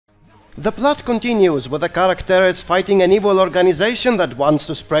The plot continues with the characters fighting an evil organization that wants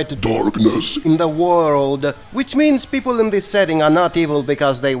to spread darkness in the world. Which means people in this setting are not evil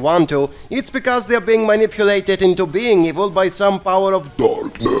because they want to, it's because they are being manipulated into being evil by some power of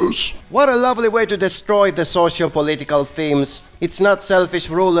darkness. What a lovely way to destroy the socio-political themes. It's not selfish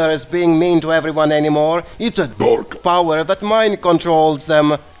rulers being mean to everyone anymore, it's a dark power that mind controls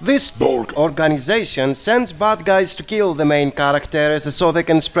them. This dark organization sends bad guys to kill the main characters so they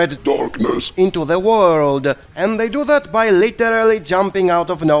can spread darkness into the world. And they do that by literally jumping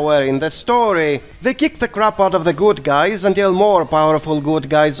out of nowhere in the story. They kick the crap out of the good guys until more powerful good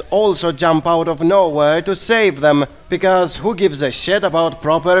guys also jump out of nowhere to save them. Because who gives a shit about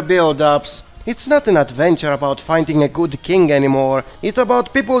proper build-ups? It's not an adventure about finding a good king anymore. It's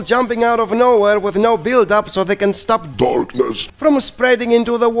about people jumping out of nowhere with no build-up so they can stop darkness from spreading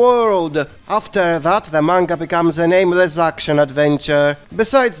into the world. After that, the manga becomes an aimless action adventure.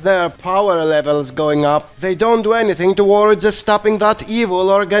 Besides their power levels going up, they don't do anything towards stopping that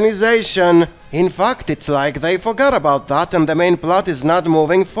evil organization. In fact, it's like they forgot about that and the main plot is not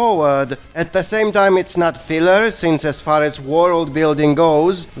moving forward. At the same time, it's not filler, since as far as world building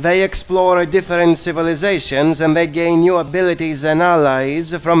goes, they explore different civilizations and they gain new abilities and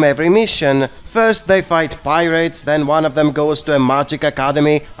allies from every mission. First they fight pirates, then one of them goes to a magic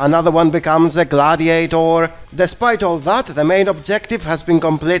academy, another one becomes a gladiator. Despite all that, the main objective has been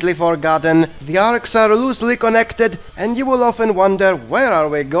completely forgotten, the arcs are loosely connected, and you will often wonder where are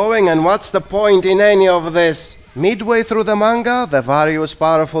we going and what's the point in any of this. Midway through the manga, the various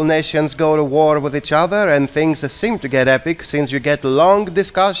powerful nations go to war with each other and things seem to get epic since you get long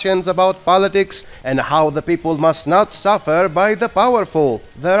discussions about politics and how the people must not suffer by the powerful.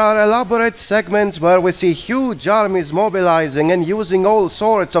 There are elaborate segments where we see huge armies mobilizing and using all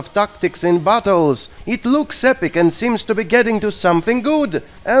sorts of tactics in battles. It looks epic and seems to be getting to something good.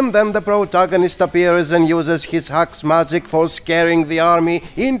 And then the protagonist appears and uses his hack's magic for scaring the army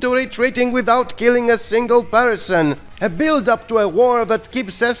into retreating without killing a single person. A build-up to a war that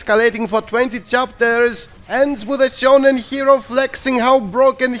keeps escalating for 20 chapters ends with a shonen hero flexing how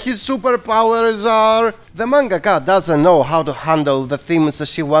broken his superpowers are. The mangaka doesn't know how to handle the themes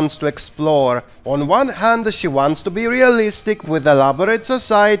she wants to explore. On one hand, she wants to be realistic with elaborate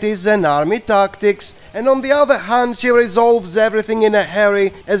societies and army tactics, and on the other hand, she resolves everything in a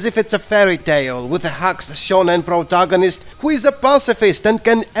hurry as if it's a fairy tale with a hack's shonen protagonist who is a pacifist and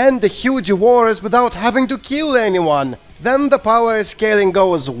can end huge wars without having to kill anyone. Then the power scaling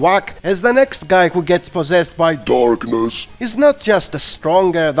goes whack as the next guy who gets possessed by darkness is not just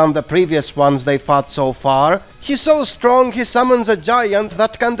stronger than the previous ones they fought so far. He's so strong he summons a giant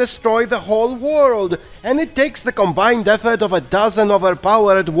that can destroy the whole world, and it takes the combined effort of a dozen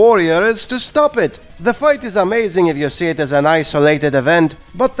overpowered warriors to stop it. The fight is amazing if you see it as an isolated event,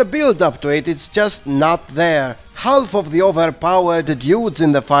 but the build-up to it is just not there. Half of the overpowered dudes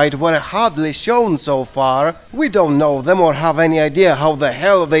in the fight were hardly shown so far. We don't know them or have any idea how the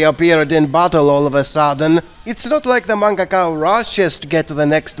hell they appeared in battle all of a sudden. It's not like the mangaka rushes to get to the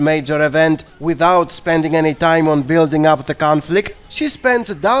next major event without spending any time on building up the conflict. She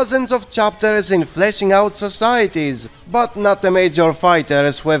spends dozens of chapters in fleshing out societies, but not the major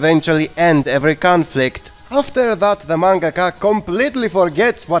fighters who eventually end every conflict. After that, the mangaka completely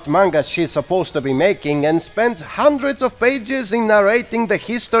forgets what manga she's supposed to be making and spends hundreds of pages in narrating the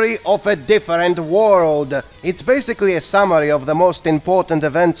history of a different world. It's basically a summary of the most important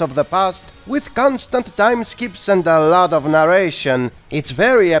events of the past, with constant time skips and a lot of narration. It's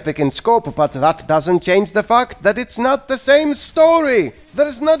very epic in scope, but that doesn't change the fact that it's not the same story.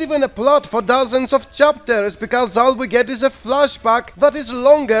 There's not even a plot for dozens of chapters because all we get is a flashback that is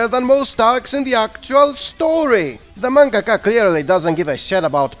longer than most arcs in the actual story. The mangaka clearly doesn't give a shit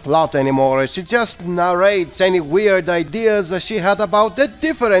about plot anymore, she just narrates any weird ideas she had about a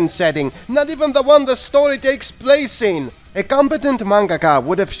different setting, not even the one the story takes place in. A competent mangaka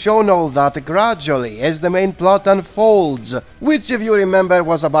would have shown all that gradually as the main plot unfolds, which, if you remember,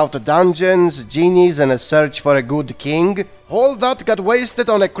 was about dungeons, genies and a search for a good king. All that got wasted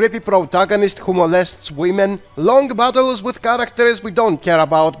on a creepy protagonist who molests women, long battles with characters we don't care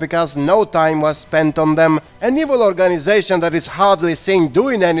about because no time was spent on them, an evil organization that is hardly seen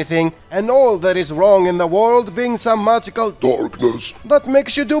doing anything, and all that is wrong in the world being some magical darkness that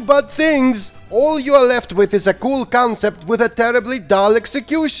makes you do bad things. All you are left with is a cool concept with a terribly dull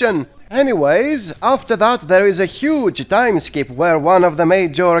execution. Anyways, after that there is a huge time skip where one of the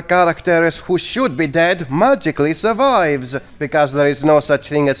major characters who should be dead magically survives, because there is no such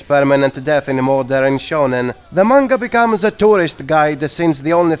thing as permanent death in modern shonen. The manga becomes a tourist guide since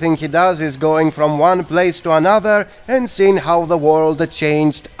the only thing he does is going from one place to another and seeing how the world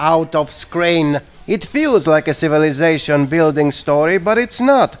changed out of screen. It feels like a civilization building story, but it's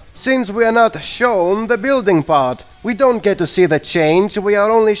not, since we are not shown the building part. We don't get to see the change, we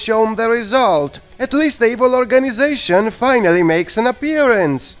are only shown the result. At least the evil organization finally makes an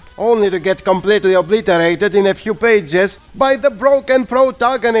appearance, only to get completely obliterated in a few pages by the broken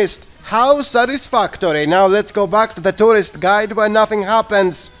protagonist. How satisfactory! Now let's go back to the tourist guide where nothing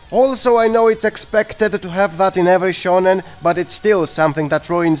happens. Also, I know it's expected to have that in every shonen, but it's still something that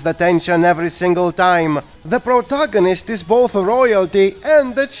ruins the tension every single time. The protagonist is both royalty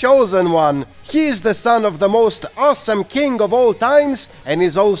and the chosen one. He is the son of the most awesome king of all times, and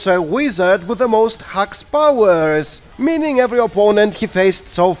is also a wizard with the most hacks powers. Meaning every opponent he faced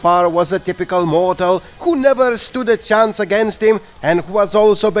so far was a typical mortal who never stood a chance against him, and who was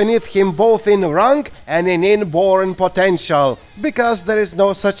also beneath him both in rank and in inborn potential. Because there is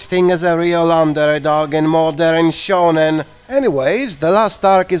no such thing as a real underdog in modern shonen. Anyways, the last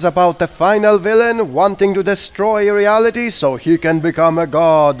arc is about the final villain wanting to destroy reality so he can become a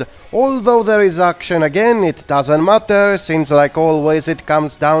god. Although there is action again, it doesn't matter, since like always it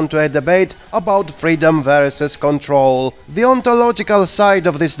comes down to a debate about freedom versus control. The ontological side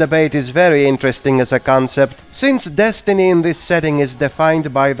of this debate is very interesting as a concept, since destiny in this setting is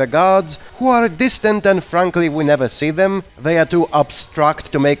defined by the gods, who are distant and frankly we never see them. They are too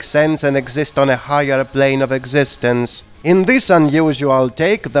abstract to make sense and exist on a higher plane of existence. In this unusual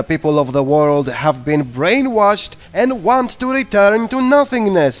take, the people of the world have been brainwashed and want to return to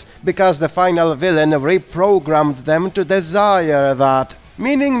nothingness, because the final villain reprogrammed them to desire that.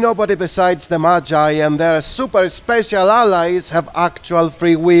 Meaning nobody besides the Magi and their super special allies have actual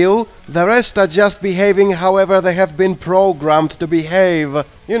free will, the rest are just behaving however they have been programmed to behave.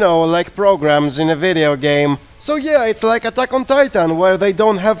 You know, like programs in a video game. So yeah, it's like Attack on Titan, where they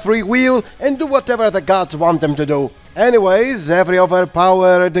don't have free will and do whatever the gods want them to do. Anyways, every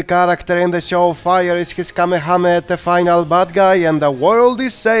overpowered character in the show fires his Kamehameha at the final bad guy and the world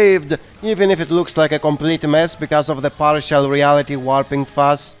is saved, even if it looks like a complete mess because of the partial reality warping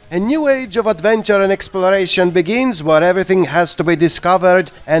fuss. A new age of adventure and exploration begins where everything has to be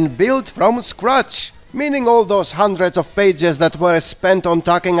discovered and built from scratch. Meaning all those hundreds of pages that were spent on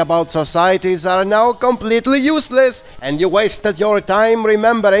talking about societies are now completely useless, and you wasted your time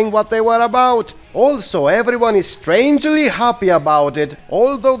remembering what they were about. Also, everyone is strangely happy about it,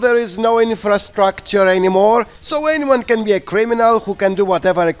 although there is no infrastructure anymore, so anyone can be a criminal who can do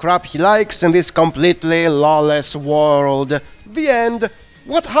whatever crap he likes in this completely lawless world. The end.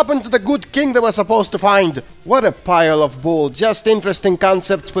 What happened to the good king they were supposed to find? What a pile of bull, just interesting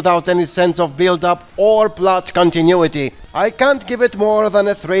concepts without any sense of build-up or plot continuity. I can't give it more than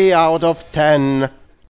a 3 out of 10.